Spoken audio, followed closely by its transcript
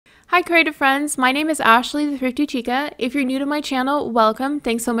Hi creative friends, my name is Ashley the Thrifty Chica. If you're new to my channel, welcome.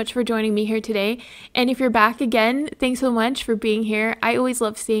 Thanks so much for joining me here today. And if you're back again, thanks so much for being here. I always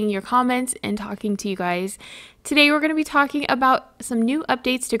love seeing your comments and talking to you guys. Today we're going to be talking about some new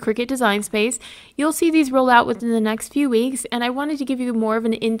updates to Cricut Design Space. You'll see these roll out within the next few weeks, and I wanted to give you more of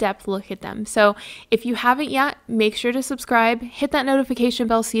an in-depth look at them. So if you haven't yet, make sure to subscribe, hit that notification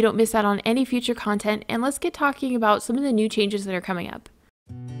bell so you don't miss out on any future content, and let's get talking about some of the new changes that are coming up.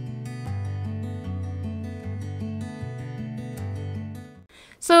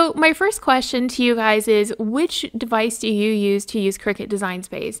 So my first question to you guys is, which device do you use to use Cricut Design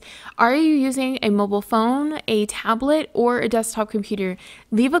Space? Are you using a mobile phone, a tablet, or a desktop computer?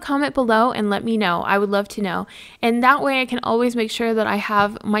 Leave a comment below and let me know. I would love to know. And that way I can always make sure that I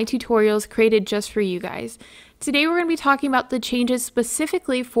have my tutorials created just for you guys. Today we're going to be talking about the changes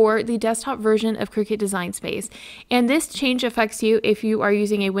specifically for the desktop version of Cricut Design Space. And this change affects you if you are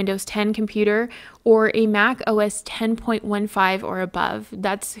using a Windows 10 computer or a Mac OS 10.15 or above.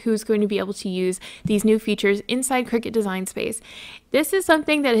 That's who's going to be able to use these new features inside Cricut Design Space. This is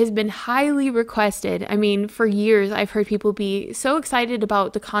something that has been highly requested. I mean, for years I've heard people be so excited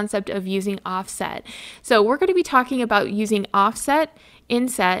about the concept of using offset. So we're going to be talking about using offset,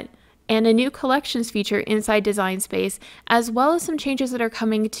 inset, and a new collections feature inside Design Space, as well as some changes that are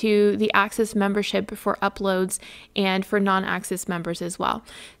coming to the Access membership for uploads and for non-Access members as well.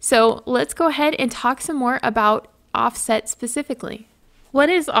 So let's go ahead and talk some more about offset specifically. What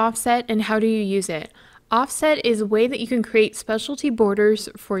is offset and how do you use it? Offset is a way that you can create specialty borders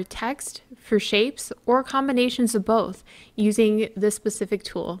for text, for shapes, or combinations of both using this specific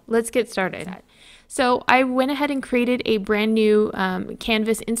tool. Let's get started. So I went ahead and created a brand new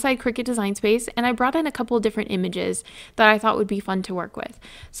canvas inside Cricut Design Space, and I brought in a couple of different images that I thought would be fun to work with.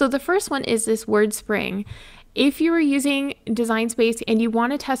 So the first one is this word spring. If you are using Design Space and you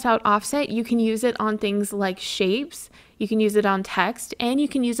want to test out offset, you can use it on things like shapes, you can use it on text, and you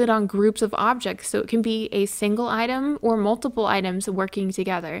can use it on groups of objects. So it can be a single item or multiple items working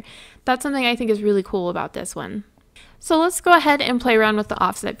together. That's something I think is really cool about this one. So let's go ahead and play around with the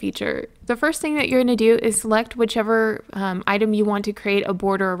offset feature. The first thing that you're going to do is select whichever item you want to create a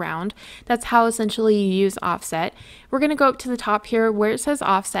border around. That's how essentially you use offset. We're going to go up to the top here where it says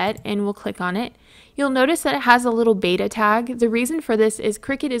offset and we'll click on it. You'll notice that it has a little beta tag. The reason for this is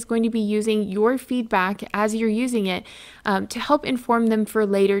Cricut is going to be using your feedback as you're using it to help inform them for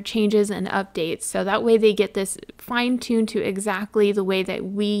later changes and updates. So that way they get this fine-tuned to exactly the way that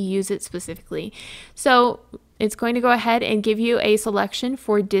we use it specifically. So it's going to go ahead and give you a selection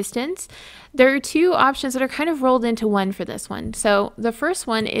for distance. There are two options that are kind of rolled into one for this one. So the first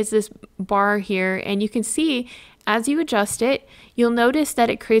one is this bar here, and you can see as you adjust it, you'll notice that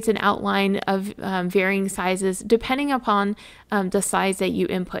it creates an outline of varying sizes depending upon the size that you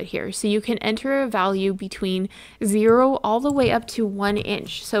input here. So you can enter a value between 0 all the way up to 1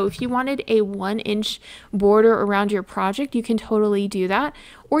 inch. So if you wanted a 1 inch border around your project, you can totally do that,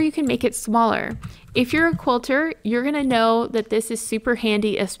 or you can make it smaller. If you're a quilter, you're going to know that this is super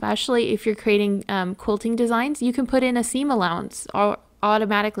handy, especially if you're creating quilting designs. You can put in a seam allowance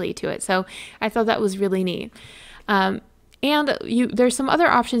automatically to it. So I thought that was really neat. There's some other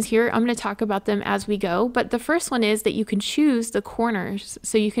options here. I'm going to talk about them as we go, but the first one is that you can choose the corners.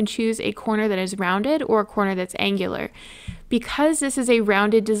 So you can choose a corner that is rounded or a corner that's angular. Because this is a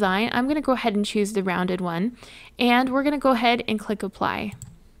rounded design, I'm going to go ahead and choose the rounded one, and we're going to go ahead and click apply.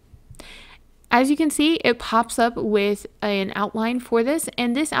 As you can see, it pops up with an outline for this,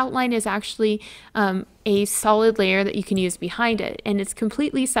 and this outline is actually a solid layer that you can use behind it, and it's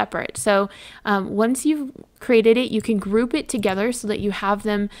completely separate. So once you've created it, you can group it together so that you have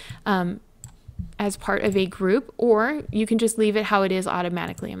them as part of a group, or you can just leave it how it is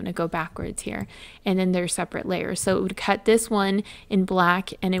automatically. I'm going to go backwards here, and then they're separate layers. So it would cut this one in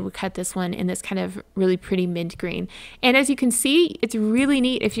black, and it would cut this one in this kind of really pretty mint green. And as you can see, it's really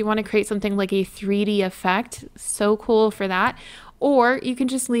neat if you want to create something like a 3D effect. So cool for that. Or you can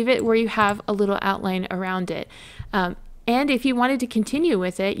just leave it where you have a little outline around it. And if you wanted to continue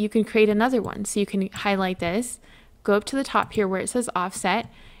with it, you can create another one. So you can highlight this, go up to the top here where it says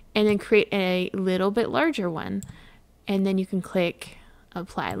offset, and then create a little bit larger one, and then you can click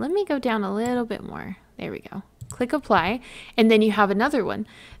apply. Let me go down a little bit more. There we go. Click apply, and then you have another one.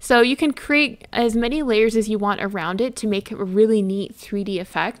 So you can create as many layers as you want around it to make a really neat 3D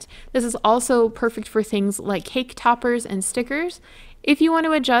effect. This is also perfect for things like cake toppers and stickers. If you want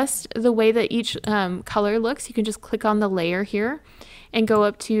to adjust the way that each color looks, you can just click on the layer here, and go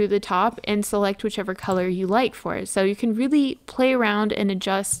up to the top and select whichever color you like for it. So you can really play around and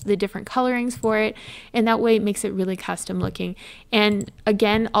adjust the different colorings for it, and that way it makes it really custom looking. And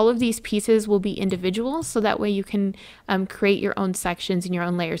again, all of these pieces will be individual, so that way you can create your own sections and your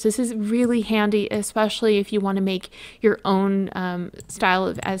own layers. This is really handy, especially if you want to make your own style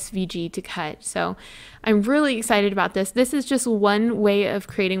of SVG to cut. So I'm really excited about this. This is just one way of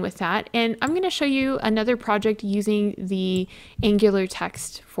creating with that, and I'm going to show you another project using the Angular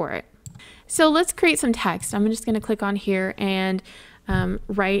text for it. So let's create some text. I'm just going to click on here and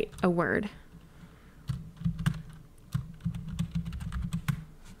write a word.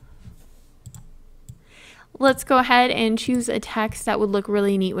 Let's go ahead and choose a text that would look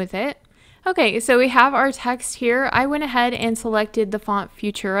really neat with it. Okay, so we have our text here. I went ahead and selected the font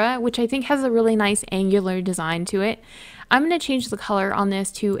Futura, which I think has a really nice angular design to it. I'm going to change the color on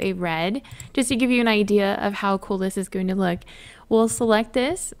this to a red, just to give you an idea of how cool this is going to look. We'll select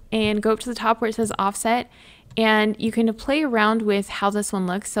this and go up to the top where it says offset, and you can play around with how this one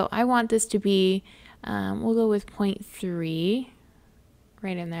looks. So I want this to be, we'll go with 0.3.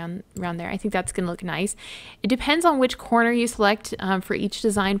 right in there, around there. I think that's going to look nice. It depends on which corner you select for each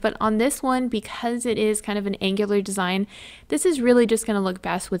design, but on this one, because it is kind of an angular design, this is really just going to look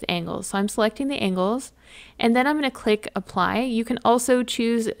best with angles. So I'm selecting the angles, and then I'm going to click apply. You can also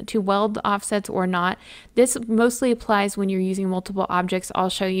choose to weld the offsets or not. This mostly applies when you're using multiple objects. I'll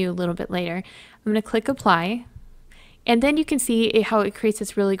show you a little bit later. I'm going to click apply. And then you can see how it creates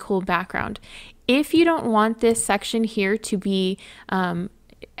this really cool background. If you don't want this section here to be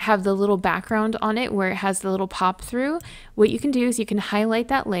have the little background on it where it has the little pop through, what you can do is you can highlight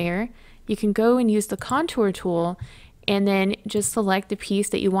that layer. You can go and use the contour tool and then just select the piece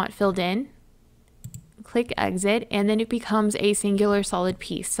that you want filled in. Click exit, and then it becomes a singular solid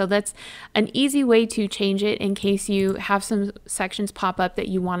piece. So that's an easy way to change it in case you have some sections pop up that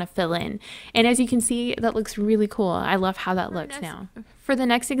you want to fill in. And as you can see, that looks really cool. I love how that looks now. For the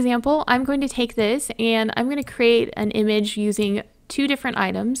next example, I'm going to take this and I'm going to create an image using two different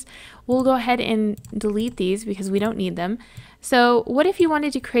items. We'll go ahead and delete these because we don't need them. So what if you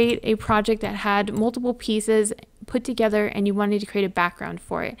wanted to create a project that had multiple pieces put together and you wanted to create a background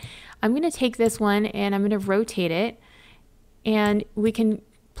for it? I'm going to take this one and I'm going to rotate it, and we can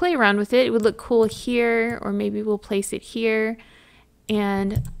play around with it. It would look cool here, or maybe we'll place it here,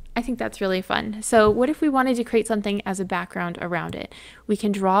 and I think that's really fun. So what if we wanted to create something as a background around it? We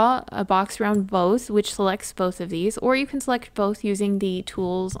can draw a box around both, which selects both of these, or you can select both using the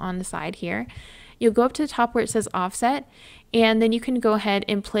tools on the side here. You'll go up to the top where it says offset, and then you can go ahead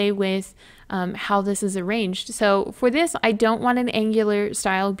and play with how this is arranged. So for this, I don't want an angular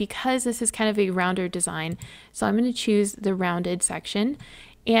style because this is kind of a rounder design. So I'm going to choose the rounded section,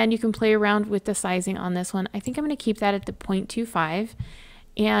 and you can play around with the sizing on this one. I think I'm going to keep that at the 0.25.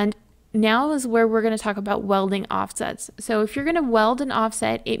 And now is where we're going to talk about welding offsets. So if you're going to weld an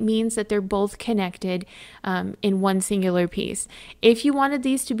offset, it means that they're both connected in one singular piece. If you wanted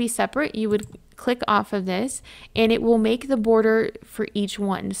these to be separate, you would click off of this and it will make the border for each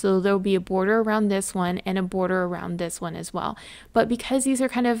one. So there'll be a border around this one and a border around this one as well. But because these are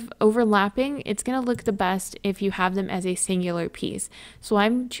kind of overlapping, it's going to look the best if you have them as a singular piece. So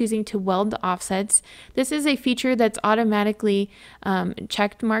I'm choosing to weld the offsets. This is a feature that's automatically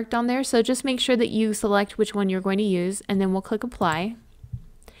checked marked on there. So just make sure that you select which one you're going to use, and then we'll click apply.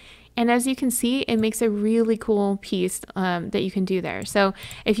 And as you can see, it makes a really cool piece that you can do there. So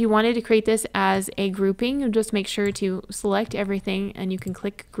if you wanted to create this as a grouping, you just make sure to select everything and you can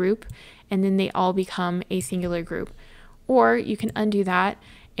click group, and then they all become a singular group. Or you can undo that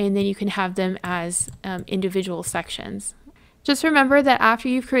and then you can have them as individual sections. Just remember that after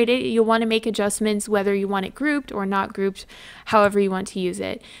you've created it, you'll want to make adjustments whether you want it grouped or not grouped, however you want to use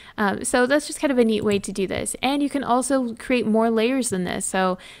it. So that's just kind of a neat way to do this. And you can also create more layers than this.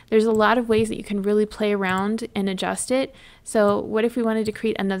 So there's a lot of ways that you can really play around and adjust it. So what if we wanted to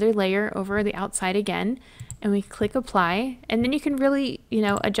create another layer over the outside again, and we click apply, and then you can really,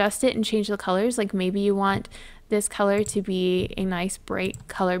 adjust it and change the colors. Like maybe you want this color to be a nice bright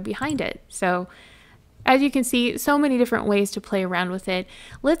color behind it. So as you can see, so many different ways to play around with it.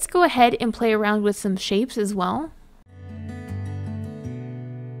 Let's go ahead and play around with some shapes as well.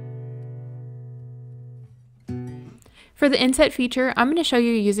 For the inset feature, I'm going to show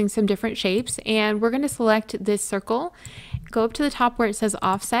you using some different shapes, and we're going to select this circle, Go up to the top where it says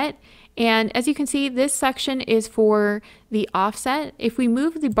offset. And as you can see, this section is for the offset. If we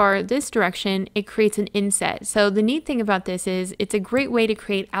move the bar this direction, it creates an inset. So the neat thing about this is it's a great way to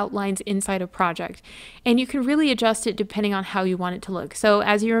create outlines inside a project. And you can really adjust it depending on how you want it to look. So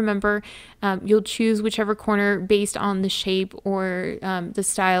as you remember, you'll choose whichever corner based on the shape or the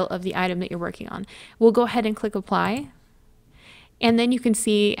style of the item that you're working on. We'll go ahead and click apply. And then you can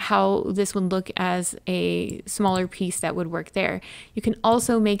see how this would look as a smaller piece that would work there. You can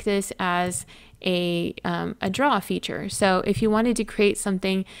also make this as a draw feature. So if you wanted to create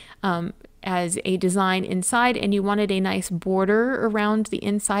something as a design inside and you wanted a nice border around the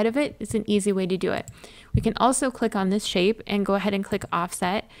inside of it, it's an easy way to do it. We can also click on this shape and go ahead and click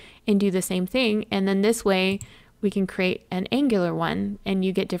offset and do the same thing. And then this way, we can create an angular one and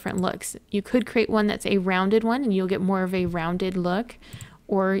you get different looks. You could create one that's a rounded one and you'll get more of a rounded look,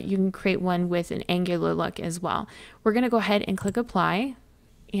 or you can create one with an angular look as well. We're going to go ahead and click apply.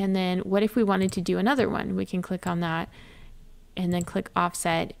 And then what if we wanted to do another one? We can click on that and then click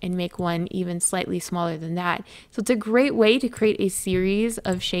offset and make one even slightly smaller than that. So it's a great way to create a series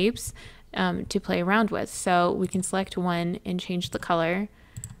of shapes to play around with. So we can select one and change the color.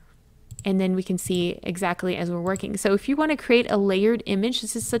 And then we can see exactly as we're working. So if you want to create a layered image,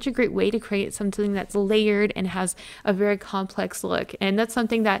 this is such a great way to create something that's layered and has a very complex look. And that's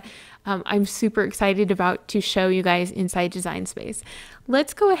something that I'm super excited about to show you guys inside Design Space.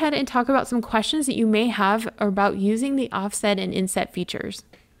 Let's go ahead and talk about some questions that you may have about using the offset and inset features.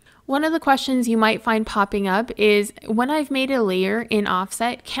 One of the questions you might find popping up is, when I've made a layer in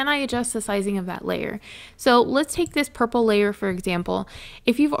offset, can I adjust the sizing of that layer? So let's take this purple layer for example.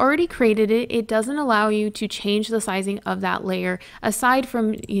 If you've already created it, it doesn't allow you to change the sizing of that layer aside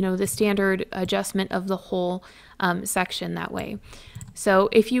from, the standard adjustment of the whole section that way. So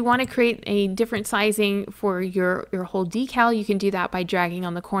if you want to create a different sizing for your whole decal, you can do that by dragging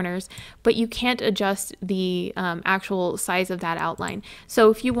on the corners, but you can't adjust the actual size of that outline. So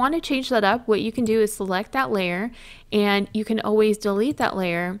if you want to change that up, what you can do is select that layer, and you can always delete that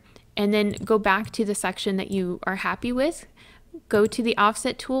layer and then go back to the section that you are happy with. Go to the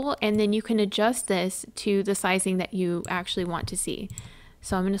offset tool, and then you can adjust this to the sizing that you actually want to see.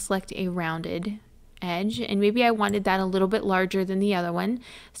 So I'm going to select a rounded edge, and maybe I wanted that a little bit larger than the other one.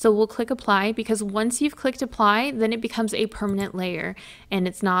 So we'll click apply, because once you've clicked apply, then it becomes a permanent layer and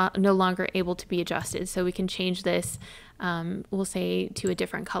it's no longer able to be adjusted. So we can change this, we'll say, to a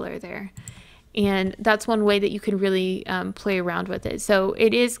different color there. And that's one way that you can really play around with it. So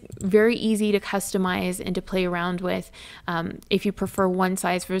it is very easy to customize and to play around with. If you prefer one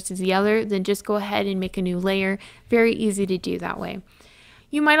size versus the other, then just go ahead and make a new layer. Very easy to do that way.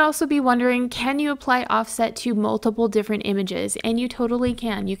 You might also be wondering, can you apply offset to multiple different images? And you totally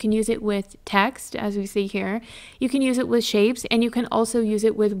can. You can use it with text, as we see here. You can use it with shapes, and you can also use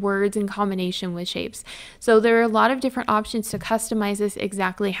it with words in combination with shapes. So there are a lot of different options to customize this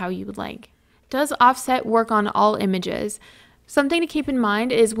exactly how you would like. Does offset work on all images? Something to keep in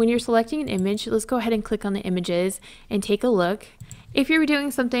mind is when you're selecting an image, let's go ahead and click on the images and take a look. If you're doing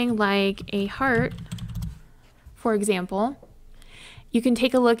something like a heart, for example, you can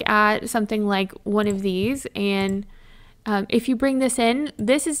take a look at something like one of these, and if you bring this in,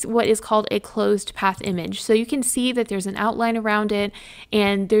 this is what is called a closed path image. So you can see that there's an outline around it,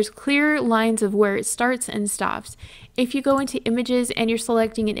 and there's clear lines of where it starts and stops. If you go into images and you're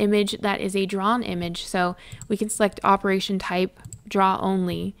selecting an image that is a drawn image, so we can select operation type, draw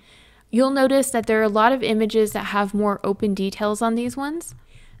only, you'll notice that there are a lot of images that have more open details on these ones.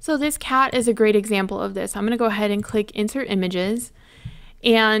 So this cat is a great example of this. I'm going to go ahead and click insert images.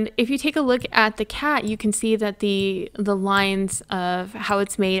 And if you take a look at the cat, you can see that the lines of how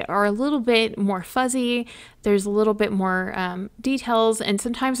it's made are a little bit more fuzzy. There's a little bit more details, and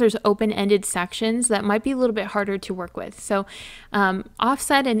sometimes there's open-ended sections that might be a little bit harder to work with. So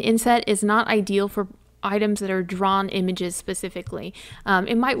offset and inset is not ideal for items that are drawn images specifically.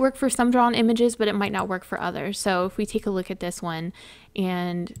 It might work for some drawn images, but it might not work for others. So if we take a look at this one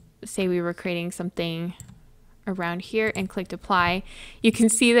and say we were creating something around here and clicked apply, you can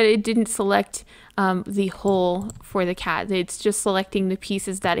see that it didn't select the whole for the cat. It's just selecting the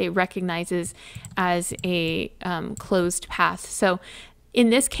pieces that it recognizes as a closed path. So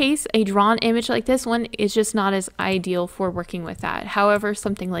in this case, a drawn image like this one is just not as ideal for working with that. However,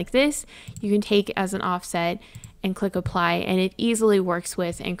 something like this, you can take as an offset and click apply, and it easily works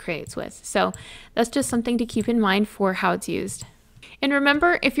with and creates with. So that's just something to keep in mind for how it's used. And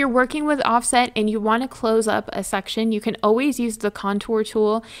remember, if you're working with offset and you want to close up a section, you can always use the contour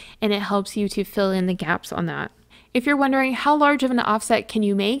tool, and it helps you to fill in the gaps on that. If you're wondering how large of an offset can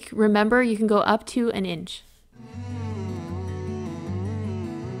you make, remember you can go up to 1 inch.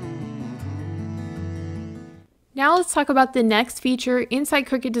 Now let's talk about the next feature inside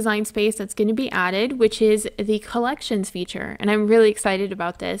Cricut Design Space that's going to be added, which is the collections feature. And I'm really excited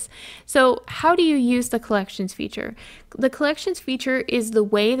about this. So how do you use the collections feature? The collections feature is the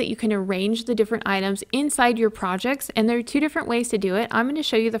way that you can arrange the different items inside your projects. And there are two different ways to do it. I'm going to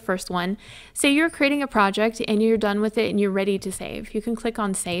show you the first one. Say you're creating a project and you're done with it and you're ready to save. You can click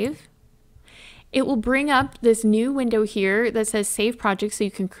on Save. It will bring up this new window here that says Save Project, so you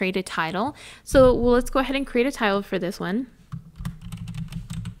can create a title. So let's go ahead and create a title for this one.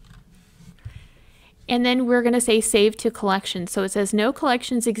 And then we're going to say Save to Collection. So it says no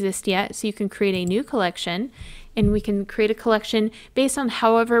collections exist yet, so you can create a new collection. And we can create a collection based on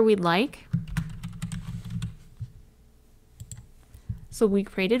however we'd like. So we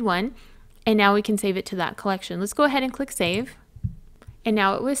created one, and now we can save it to that collection. Let's go ahead and click Save. And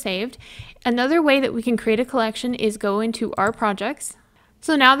now it was saved. Another way that we can create a collection is go into our projects.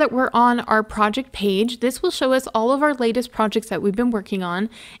 So now that we're on our project page, this will show us all of our latest projects that we've been working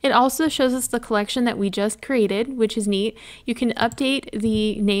on. It also shows us the collection that we just created, which is neat. You can update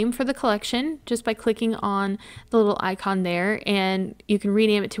the name for the collection just by clicking on the little icon there, and you can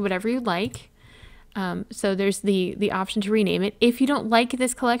rename it to whatever you like. So there's the option to rename it. If you don't like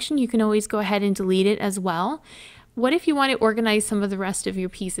this collection, you can always go ahead and delete it as well. What if you want to organize some of the rest of your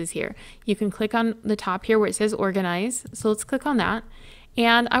pieces here? You can click on the top here where it says Organize. So let's click on that.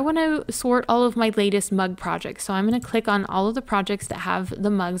 And I want to sort all of my latest mug projects. So I'm going to click on all of the projects that have the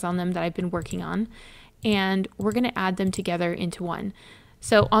mugs on them that I've been working on. And we're going to add them together into one.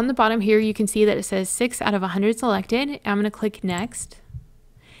 So on the bottom here, you can see that it says 6 out of 100 selected. I'm going to click Next.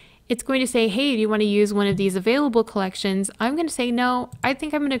 It's going to say, hey, do you want to use one of these available collections? I'm going to say, no, I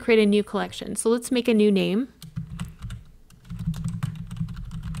think I'm going to create a new collection. So let's make a new name.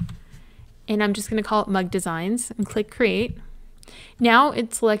 And I'm just going to call it Mug Designs and click Create. Now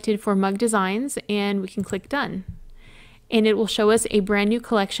it's selected for Mug Designs, and we can click Done. And it will show us a brand new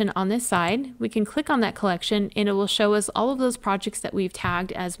collection on this side. We can click on that collection and it will show us all of those projects that we've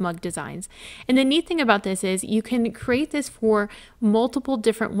tagged as Mug Designs. And the neat thing about this is you can create this for multiple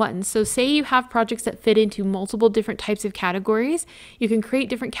different ones. So say you have projects that fit into multiple different types of categories, you can create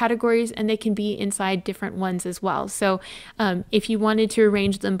different categories and they can be inside different ones as well. So if you wanted to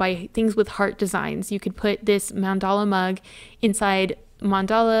arrange them by things with heart designs, you could put this mandala mug inside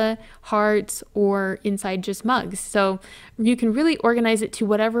mandala, hearts, or inside just mugs. So you can really organize it to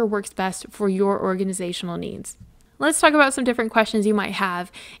whatever works best for your organizational needs. Let's talk about some different questions you might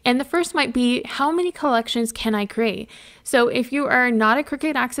have. And the first might be, how many collections can I create? So if you are not a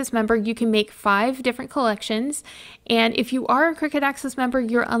Cricut Access member, you can make 5 different collections. And if you are a Cricut Access member,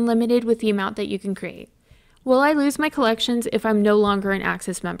 you're unlimited with the amount that you can create. Will I lose my collections if I'm no longer an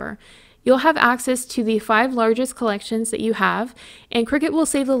Access member? You'll have access to the 5 largest collections that you have, and Cricut will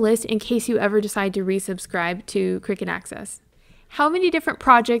save the list in case you ever decide to resubscribe to Cricut Access. How many different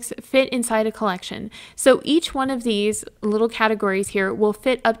projects fit inside a collection? So each one of these little categories here will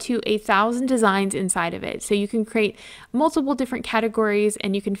fit up to 1,000 designs inside of it. So you can create multiple different categories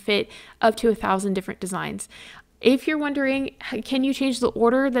and you can fit up to 1,000 different designs. If you're wondering, can you change the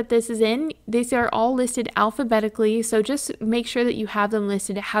order that this is in? These are all listed alphabetically, so just make sure that you have them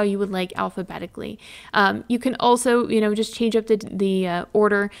listed how you would like alphabetically. You can also, just change up the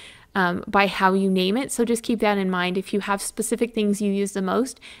order by how you name it, so just keep that in mind. If you have specific things you use the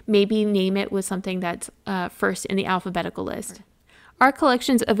most, maybe name it with something that's first in the alphabetical list. Are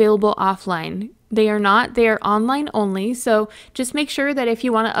collections available offline? They are not. They are online only, so just make sure that if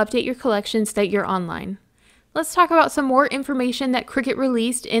you want to update your collections that you're online. Let's talk about some more information that Cricut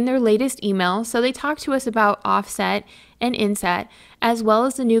released in their latest email. So they talked to us about Offset and Inset, as well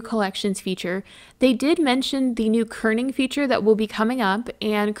as the new collections feature. They did mention the new kerning feature that will be coming up,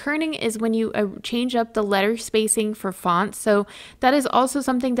 and kerning is when you change up the letter spacing for fonts. So that is also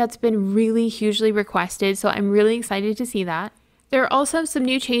something that's been really hugely requested, so I'm really excited to see that. There are also some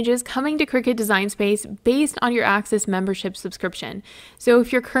new changes coming to Cricut Design Space based on your Access membership subscription. So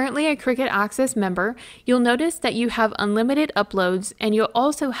if you're currently a Cricut Access member, you'll notice that you have unlimited uploads and you'll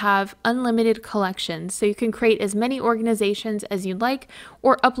also have unlimited collections. So you can create as many organizations as you'd like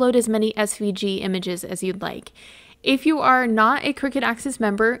or upload as many SVG images as you'd like. If you are not a Cricut Access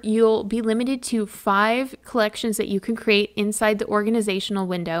member, you'll be limited to 5 collections that you can create inside the organizational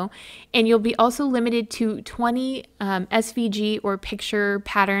window, and you'll be also limited to 20 SVG or picture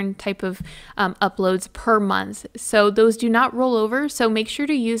pattern type of uploads per month. So those do not roll over, so make sure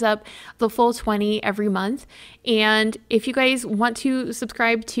to use up the full 20 every month. And if you guys want to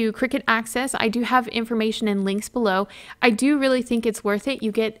subscribe to Cricut Access, I do have information and links below. I do really think it's worth it.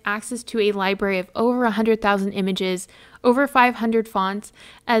 You get access to a library of over 100,000 images, over 500 fonts,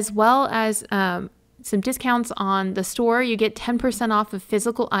 as well as some discounts on the store. You get 10% off of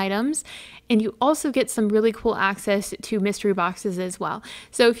physical items, and you also get some really cool access to mystery boxes as well.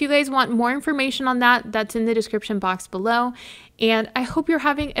 So if you guys want more information on that, that's in the description box below. And I hope you're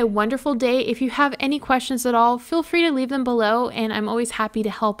having a wonderful day. If you have any questions at all, feel free to leave them below, and I'm always happy to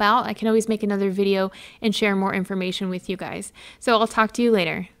help out. I can always make another video and share more information with you guys. So I'll talk to you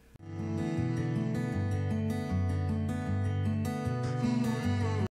later.